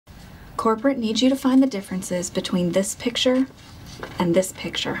Corporate needs you to find the differences between this picture and this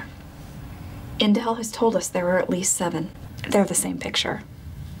picture. Intel has told us there are at least 7. They're the same picture.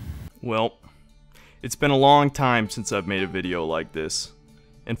 Well, it's been a long time since I've made a video like this,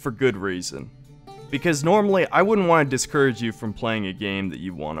 and for good reason. Because normally, I wouldn't want to discourage you from playing a game that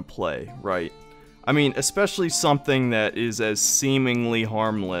you want to play, right? I mean, especially something that is as seemingly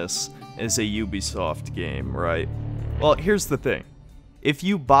harmless as a Ubisoft game, right? Well, here's the thing. If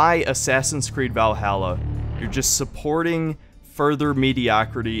you buy Assassin's Creed Valhalla, you're just supporting further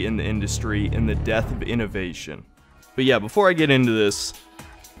mediocrity in the industry and the death of innovation. But yeah, before I get into this,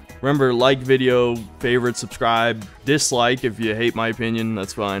 remember, like video, favorite, subscribe, dislike if you hate my opinion,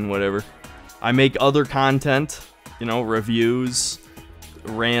 that's fine, whatever. I make other content, you know, reviews,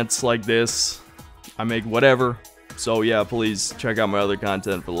 rants like this. I make whatever. So yeah, please check out my other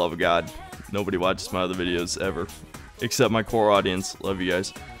content for the love of God. Nobody watches my other videos ever, except my core audience. Love you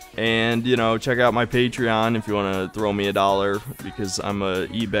guys. And, you know, check out my Patreon if you want to throw me $1 because I'm a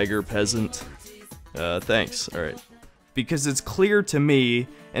e-beggar peasant. Thanks. Alright. Because it's clear to me,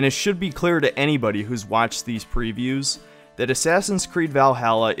 and it should be clear to anybody who's watched these previews, that Assassin's Creed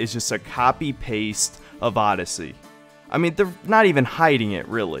Valhalla is just a copy-paste of Odyssey. I mean, they're not even hiding it,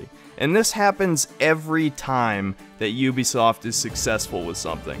 really. And this happens every time that Ubisoft is successful with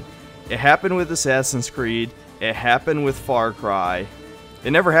something. It happened with Assassin's Creed, it happened with Far Cry.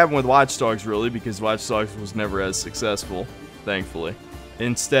 It never happened with Watch Dogs, really, because Watch Dogs was never as successful, thankfully.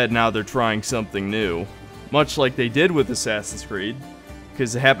 Instead, now they're trying something new. Much like they did with Assassin's Creed,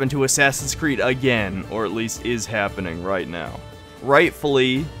 because it happened to Assassin's Creed again, or at least is happening right now.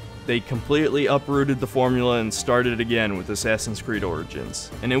 Rightfully, they completely uprooted the formula and started again with Assassin's Creed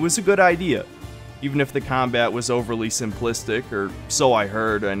Origins. And it was a good idea, even if the combat was overly simplistic, or so I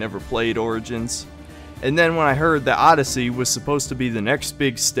heard. I never played Origins. And then when I heard that Odyssey was supposed to be the next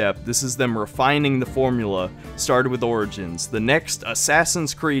big step, this is them refining the formula, started with Origins, the next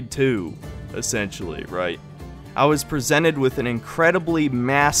Assassin's Creed 2, essentially, right? I was presented with an incredibly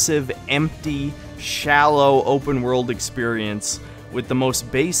massive, empty, shallow open-world experience with the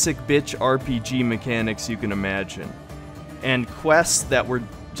most basic bitch RPG mechanics you can imagine. And quests that were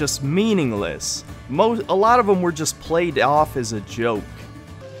just meaningless. A lot of them were just played off as a joke.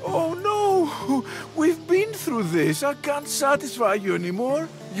 Oh no! We've been through this. I can't satisfy you anymore.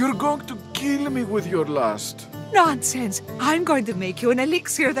 You're going to kill me with your lust. Nonsense! I'm going to make you an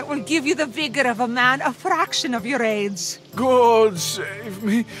elixir that will give you the vigor of a man a fraction of your age. God save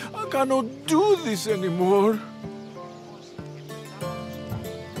me. I cannot do this anymore.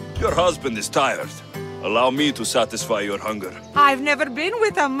 Your husband is tired. Allow me to satisfy your hunger. I've never been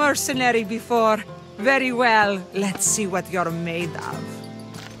with a mercenary before. Very well. Let's see what you're made of.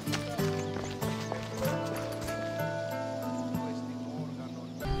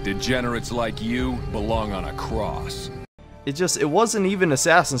 Degenerates like you belong on a cross. It wasn't even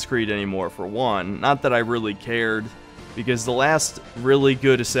Assassin's Creed anymore, for one. Not that I really cared, because the last really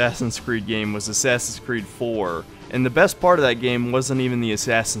good Assassin's Creed game was Assassin's Creed 4, and the best part of that game wasn't even the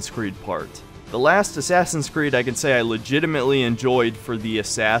Assassin's Creed part. The last Assassin's Creed I can say I legitimately enjoyed for the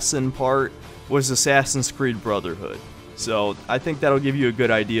assassin part was Assassin's Creed Brotherhood. So I think that'll give you a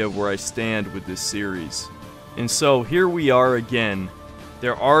good idea of where I stand with this series. And so here we are again.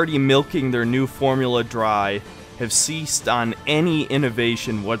 They're already milking their new formula dry, have ceased on any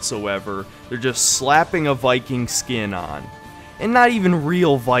innovation whatsoever. They're just slapping a Viking skin on. And not even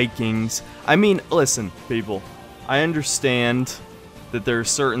real Vikings. I mean, listen, people. I understand that there are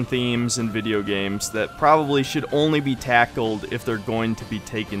certain themes in video games that probably should only be tackled if they're going to be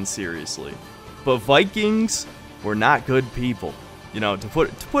taken seriously. But Vikings were not good people. You know, to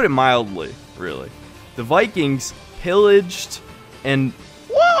put it mildly, really. The Vikings pillaged and...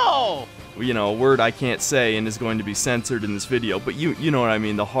 Whoa! You know, a word I can't say and is going to be censored in this video, but you know what I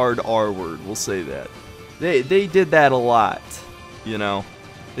mean, the hard R word, we'll say that. They did that a lot, you know.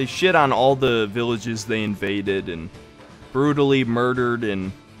 They shit on all the villages they invaded and brutally murdered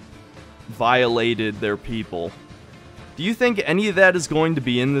and violated their people. Do you think any of that is going to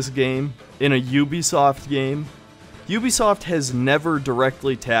be in this game? In a Ubisoft game? Ubisoft has never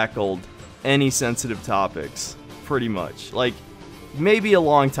directly tackled any sensitive topics, pretty much. Like, maybe a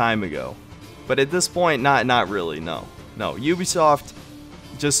long time ago. But at this point, not really, no. No, Ubisoft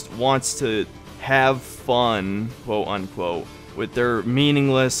just wants to have fun, quote unquote, with their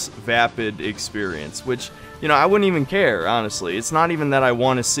meaningless, vapid experience, which, you know, I wouldn't even care, honestly. It's not even that I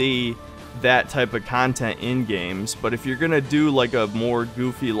want to see that type of content in games, but if you're gonna do like a more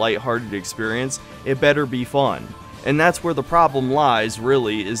goofy, lighthearted experience, it better be fun. And that's where the problem lies,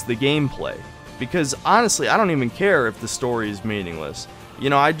 really, is the gameplay. Because honestly, I don't even care if the story is meaningless. You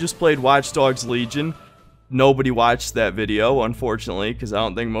know, I just played Watch Dogs Legion. Nobody watched that video, unfortunately, because I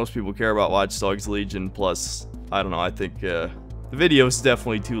don't think most people care about Watch Dogs Legion. Plus, I don't know, I think the video is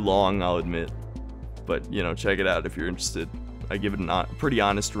definitely too long, I'll admit. But, you know, check it out if you're interested. I give it a pretty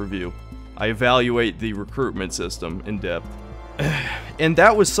honest review. I evaluate the recruitment system in depth. And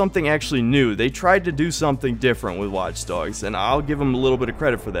that was something actually new. They tried to do something different with Watch Dogs, and I'll give them a little bit of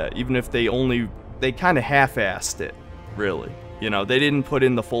credit for that, even if they kind of half-assed it, really. You know, they didn't put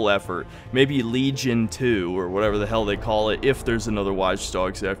in the full effort. Maybe Legion 2, or whatever the hell they call it, if there's another Watch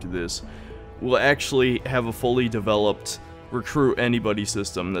Dogs after this, will actually have a fully developed recruit anybody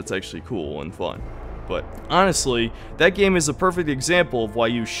system that's actually cool and fun. But honestly, that game is a perfect example of why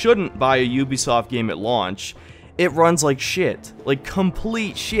you shouldn't buy a Ubisoft game at launch. It runs like shit. Like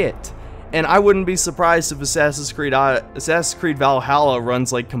complete shit. And I wouldn't be surprised if Assassin's Creed Valhalla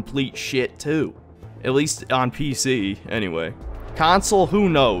runs like complete shit too. At least on PC, anyway. Console, who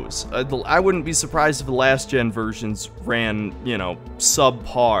knows? I wouldn't be surprised if the last gen versions ran, you know,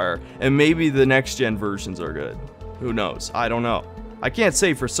 subpar. And maybe the next gen versions are good. Who knows? I don't know. I can't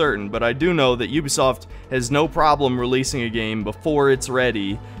say for certain, but I do know that Ubisoft has no problem releasing a game before it's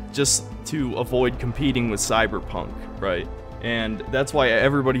ready, just to avoid competing with Cyberpunk, right? And that's why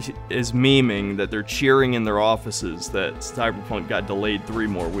everybody is memeing that they're cheering in their offices that Cyberpunk got delayed 3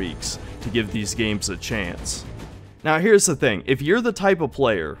 more weeks to give these games a chance. Now here's the thing, if you're the type of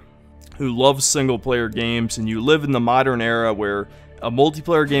player who loves single-player games and you live in the modern era where a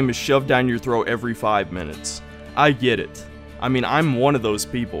multiplayer game is shoved down your throat every 5 minutes, I get it. I mean, I'm one of those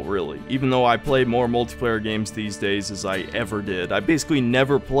people, really. Even though I play more multiplayer games these days as I ever did. I basically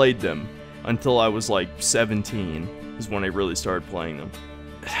never played them until I was like 17, is when I really started playing them.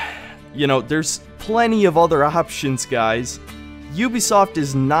 You know, there's plenty of other options, guys. Ubisoft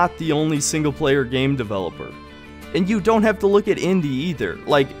is not the only single-player game developer. And you don't have to look at indie either.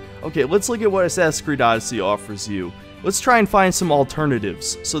 Like, okay, let's look at what Assassin's Creed Odyssey offers you. Let's try and find some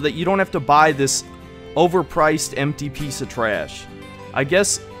alternatives so that you don't have to buy this overpriced empty piece of trash. I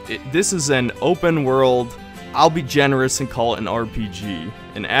guess this is an open world, I'll be generous and call it an RPG,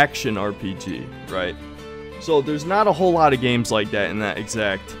 an action RPG, right? So there's not a whole lot of games like that in that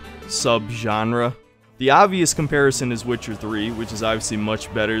exact sub-genre. The obvious comparison is Witcher 3, which is obviously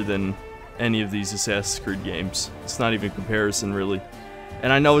much better than any of these Assassin's Creed games. It's not even a comparison, really.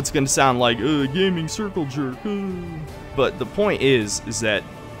 And I know it's gonna sound like, gaming circle jerk, but the point is that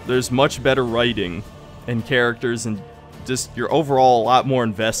there's much better writing and characters, and just you're overall a lot more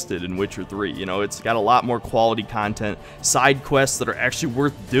invested in Witcher 3. You know, it's got a lot more quality content, side quests that are actually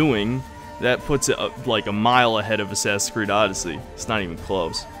worth doing. That puts it like a mile ahead of Assassin's Creed Odyssey. It's not even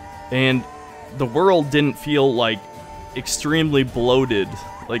close. And the world didn't feel like extremely bloated.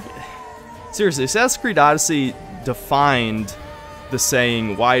 Like, seriously, Assassin's Creed Odyssey defined the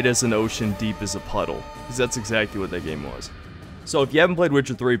saying, wide as an ocean, deep as a puddle. Because that's exactly what that game was. So if you haven't played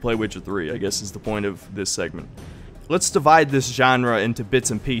Witcher 3, play Witcher 3, I guess is the point of this segment. Let's divide this genre into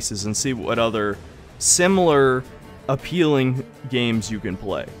bits and pieces and see what other similar, appealing games you can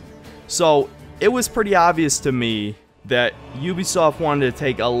play. So it was pretty obvious to me that Ubisoft wanted to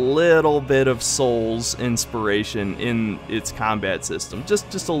take a little bit of Souls inspiration in its combat system.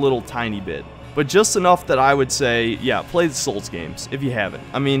 Just a little tiny bit. But just enough that I would say, yeah, play the Souls games if you haven't.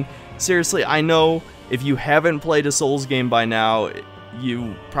 I mean, seriously, I know if you haven't played a Souls game by now,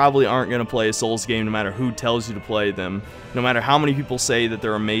 you probably aren't going to play a Souls game no matter who tells you to play them. No matter how many people say that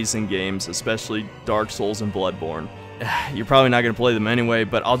they're amazing games, especially Dark Souls and Bloodborne. You're probably not going to play them anyway,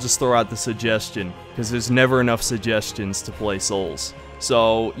 but I'll just throw out the suggestion, because there's never enough suggestions to play Souls.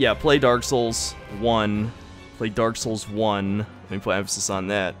 So, yeah, play Dark Souls 1. Play Dark Souls 1. Let me put emphasis on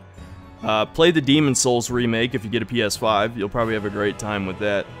that. Play the Demon Souls remake if you get a PS5. You'll probably have a great time with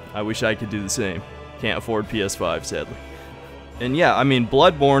that. I wish I could do the same. Can't afford PS5, sadly. And yeah, I mean,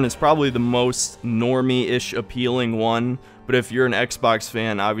 Bloodborne is probably the most normie-ish appealing one, but if you're an Xbox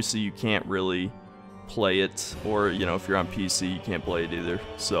fan, obviously you can't really play it, or, you know, if you're on PC, you can't play it either.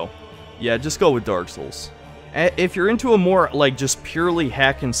 So, yeah, just go with Dark Souls. If you're into a more, like, just purely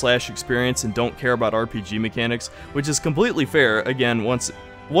hack and slash experience and don't care about RPG mechanics, which is completely fair, again, once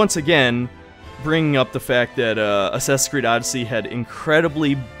again, bringing up the fact that Assassin's Creed Odyssey had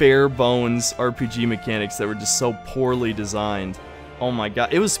incredibly bare-bones RPG mechanics that were just so poorly designed. Oh my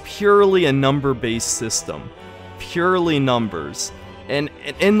god, it was purely a number-based system. Purely numbers. And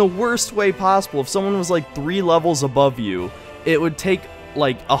in the worst way possible, if someone was like 3 levels above you, it would take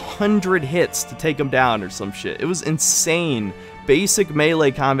like 100 hits to take them down or some shit. It was insane. Basic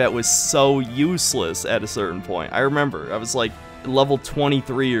melee combat was so useless at a certain point. I remember, I was like level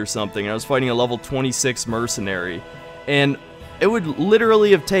 23 or something, and I was fighting a level 26 mercenary, and It would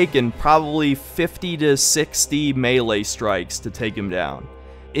literally have taken probably 50 to 60 melee strikes to take him down.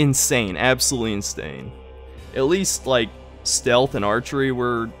 Insane, absolutely insane. At least, like, stealth and archery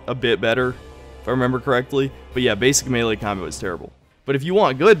were a bit better, if I remember correctly. But yeah, basic melee combat was terrible. But if you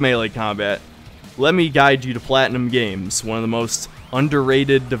want good melee combat, let me guide you to Platinum Games, one of the most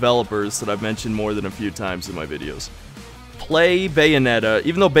underrated developers that I've mentioned more than a few times in my videos. Play Bayonetta.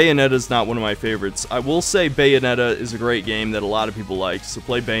 Even though Bayonetta is not one of my favorites, I will say Bayonetta is a great game that a lot of people like, so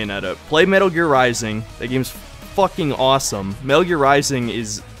play Bayonetta. Play Metal Gear Rising. That game's fucking awesome. Metal Gear Rising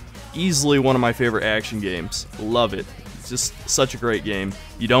is easily one of my favorite action games. Love it. It's just such a great game.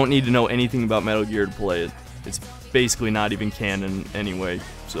 You don't need to know anything about Metal Gear to play it. It's basically not even canon anyway,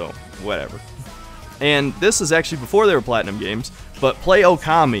 so whatever. And this is actually before they were Platinum Games, but play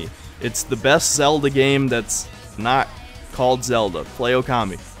Okami. It's the best Zelda game that's not called Zelda. Play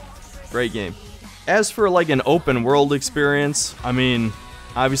Okami. Great game. As for like an open world experience, I mean,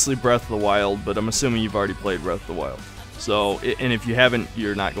 obviously Breath of the Wild, but I'm assuming you've already played Breath of the Wild. So, and if you haven't,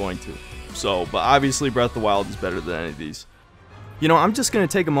 you're not going to. So, but obviously Breath of the Wild is better than any of these. You know, I'm just going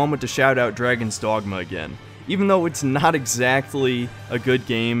to take a moment to shout out Dragon's Dogma again. Even though it's not exactly a good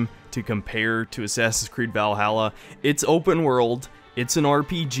game to compare to Assassin's Creed Valhalla, it's open world, it's an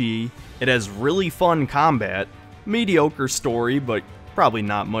RPG, it has really fun combat, mediocre story, but probably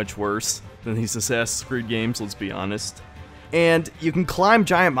not much worse than these Assassin's Creed games, let's be honest. And you can climb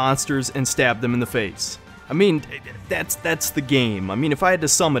giant monsters and stab them in the face. I mean, that's the game. I mean, if I had to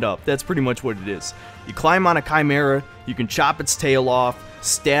sum it up, that's pretty much what it is. You climb on a chimera, you can chop its tail off,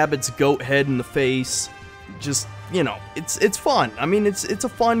 stab its goat head in the face. Just, you know, it's fun. I mean, it's a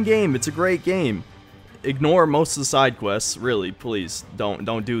fun game. It's a great game. Ignore most of the side quests, really, please.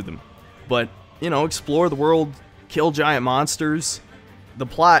 Don't do them. But, you know, explore the world, kill giant monsters. The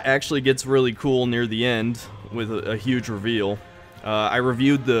plot actually gets really cool near the end with a huge reveal. I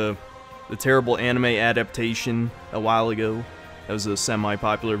reviewed the terrible anime adaptation a while ago. That was a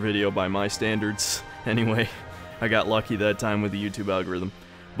semi-popular video by my standards. Anyway, I got lucky that time with the YouTube algorithm.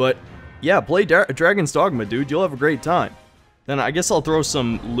 But yeah, play Dragon's Dogma, dude. You'll have a great time. Then I guess I'll throw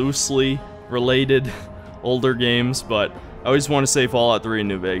some loosely related older games, but I always want to say Fallout 3 in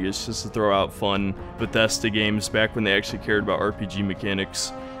New Vegas, just to throw out fun Bethesda games back when they actually cared about RPG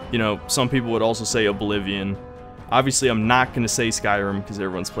mechanics. You know, some people would also say Oblivion. Obviously, I'm not going to say Skyrim, because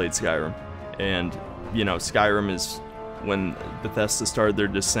everyone's played Skyrim. And, you know, Skyrim is when Bethesda started their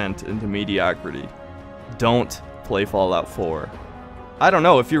descent into mediocrity. Don't play Fallout 4. I don't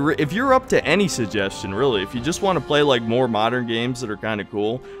know, if you're up to any suggestion, really, if you just want to play like more modern games that are kind of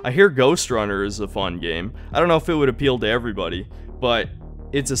cool. I hear Ghost Runner is a fun game. I don't know if it would appeal to everybody, but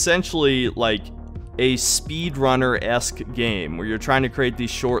it's essentially like a speedrunner-esque game where you're trying to create these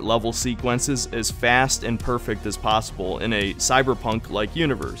short level sequences as fast and perfect as possible in a cyberpunk-like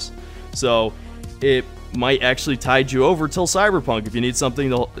universe. So it might actually tide you over till Cyberpunk if you need something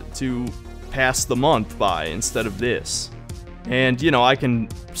to pass the month by instead of this. And, you know, I can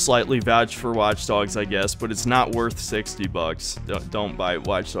slightly vouch for Watch Dogs, I guess, but it's not worth 60 bucks. Don't buy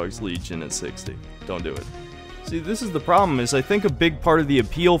Watch Dogs Legion at 60. Don't do it. See, this is the problem, is I think a big part of the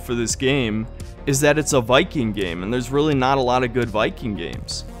appeal for this game is that it's a Viking game, and there's really not a lot of good Viking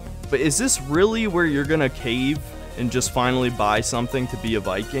games. But is this really where you're gonna cave and just finally buy something to be a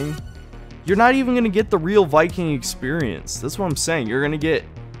Viking? You're not even gonna get the real Viking experience. That's what I'm saying. You're gonna get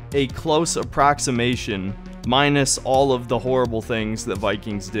a close approximation minus all of the horrible things that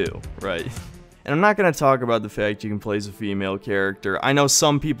Vikings do, right? And I'm not going to talk about the fact you can play as a female character. I know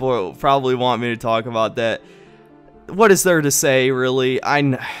some people probably want me to talk about that. What is there to say, really? I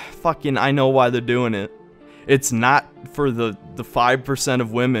know why they're doing it. It's not for the 5%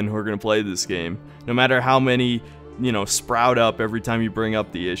 of women who are going to play this game. No matter how many, you know, sprout up every time you bring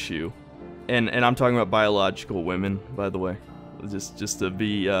up the issue. And I'm talking about biological women, by the way. Just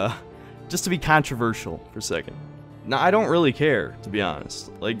to be controversial for a second. Now, I don't really care, to be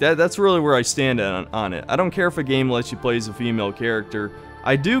honest. Like, that's really where I stand on it. I don't care if a game lets you play as a female character.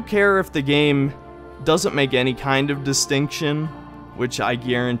 I do care if the game doesn't make any kind of distinction, which I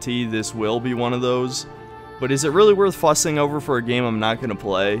guarantee this will be one of those. But is it really worth fussing over for a game I'm not going to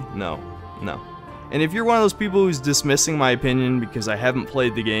play? No. No. And if you're one of those people who's dismissing my opinion because I haven't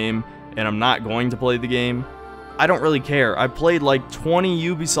played the game and I'm not going to play the game, I don't really care. I've played like 20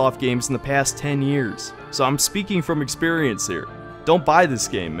 Ubisoft games in the past 10 years. So I'm speaking from experience here. Don't buy this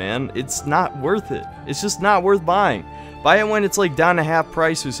game, man. It's not worth it. It's just not worth buying. Buy it when it's like down to half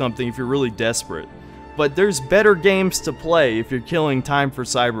price or something if you're really desperate. But there's better games to play if you're killing time for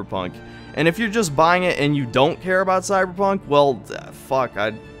Cyberpunk. And if you're just buying it and you don't care about Cyberpunk, well, fuck,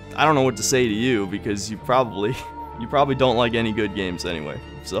 I don't know what to say to you, because you probably You probably don't like any good games anyway.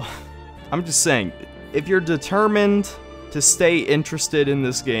 So, I'm just saying, if you're determined to stay interested in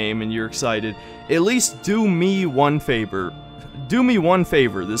this game and you're excited, at least do me one favor. Do me one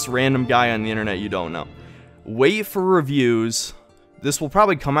favor, this random guy on the internet you don't know. Wait for reviews. This will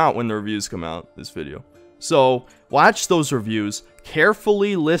probably come out when the reviews come out, this video. So, watch those reviews.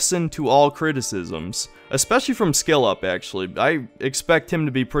 Carefully listen to all criticisms, especially from Skill Up, actually. I expect him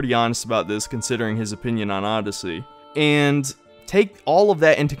to be pretty honest about this, considering his opinion on Odyssey. And take all of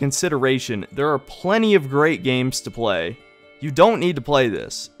that into consideration. There are plenty of great games to play. You don't need to play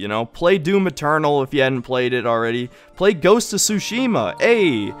this, you know? Play Doom Eternal if you hadn't played it already. Play Ghost of Tsushima.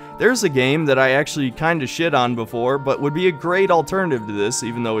 Hey, there's a game that I actually kind of shit on before, but would be a great alternative to this,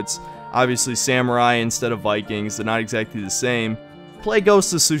 even though it's obviously samurai instead of Vikings. They're not exactly the same. Play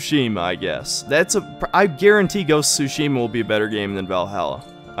Ghost of Tsushima, I guess. I guarantee Ghost of Tsushima will be a better game than Valhalla.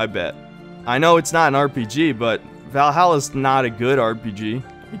 I bet. I know it's not an RPG, but Valhalla's not a good RPG.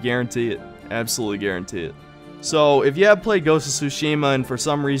 I guarantee it. Absolutely guarantee it. So, if you have played Ghost of Tsushima and for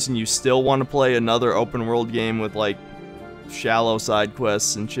some reason you still want to play another open world game with like shallow side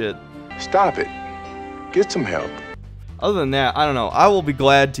quests and shit, Stop it. Get some help. other than that, I don't know. I will be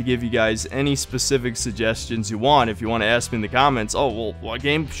glad to give you guys any specific suggestions you want. If you want to ask me in the comments, oh, well, what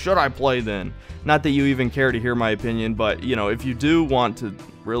game should I play then? Not that you even care to hear my opinion, but, you know, if you do want to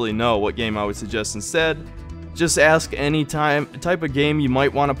really know what game I would suggest instead, just ask any type of game you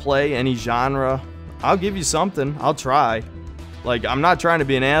might want to play, any genre. I'll give you something. I'll try. Like, I'm not trying to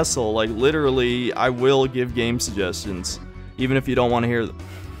be an asshole. Like, literally, I will give game suggestions, even if you don't want to hear them.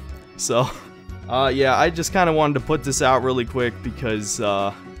 So, yeah, I just kind of wanted to put this out really quick because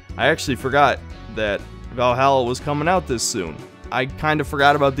I actually forgot that Valhalla was coming out this soon. I kind of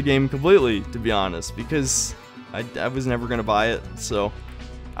forgot about the game completely, to be honest, because I was never going to buy it, so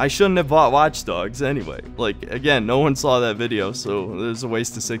I shouldn't have bought Watch Dogs anyway. Like, again, no one saw that video, so there's a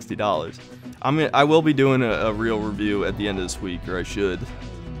waste of $60. I will be doing a real review at the end of this week, or I should.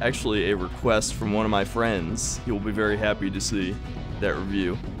 Actually, a request from one of my friends. He will be very happy to see that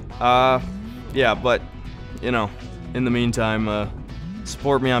review. Yeah, but, you know, in the meantime,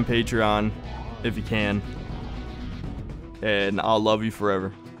 support me on Patreon if you can. And I'll love you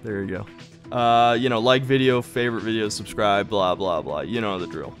forever. There you go. You know, like video, favorite video, subscribe, blah, blah, blah. You know the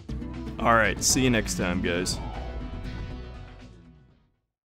drill. Alright, see you next time, guys.